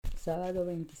sábado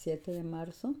 27 de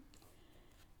marzo,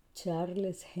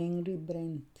 Charles Henry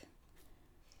Brent,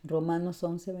 Romanos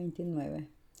 11:29.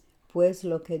 Pues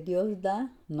lo que Dios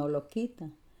da, no lo quita,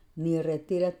 ni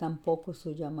retira tampoco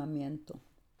su llamamiento.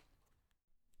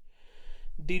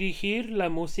 Dirigir la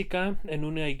música en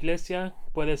una iglesia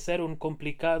puede ser un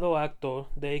complicado acto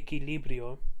de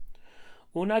equilibrio.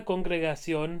 Una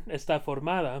congregación está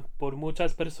formada por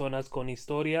muchas personas con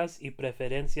historias y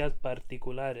preferencias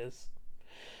particulares.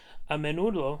 A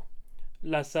menudo,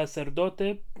 la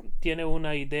sacerdote tiene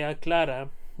una idea clara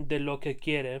de lo que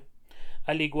quiere,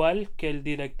 al igual que el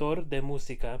director de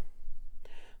música.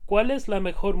 ¿Cuál es la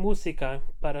mejor música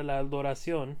para la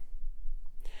adoración?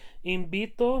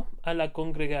 Invito a la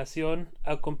congregación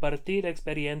a compartir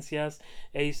experiencias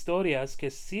e historias que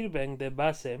sirven de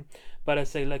base para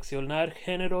seleccionar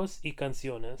géneros y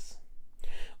canciones.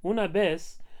 Una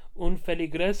vez, un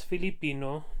feligrés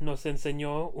filipino nos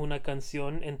enseñó una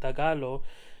canción en tagalo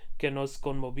que nos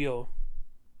conmovió.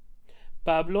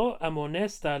 Pablo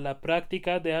amonesta la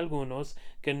práctica de algunos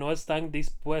que no están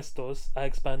dispuestos a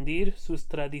expandir sus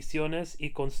tradiciones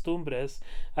y costumbres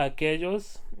a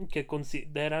aquellos que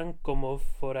consideran como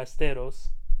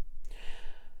forasteros.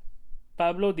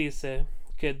 Pablo dice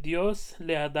que Dios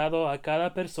le ha dado a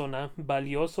cada persona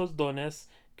valiosos dones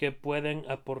que pueden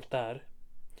aportar.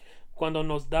 Cuando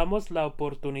nos damos la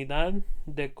oportunidad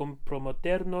de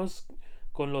comprometernos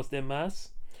con los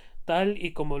demás, tal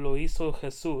y como lo hizo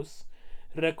Jesús,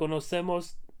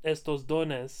 reconocemos estos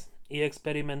dones y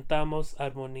experimentamos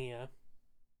armonía.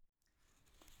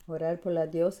 Orar por la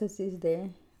diócesis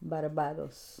de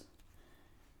Barbados.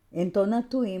 Entona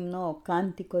tu himno o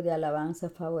cántico de alabanza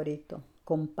favorito.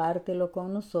 Compártelo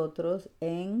con nosotros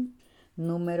en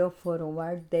número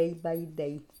Forward Day by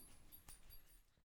Day.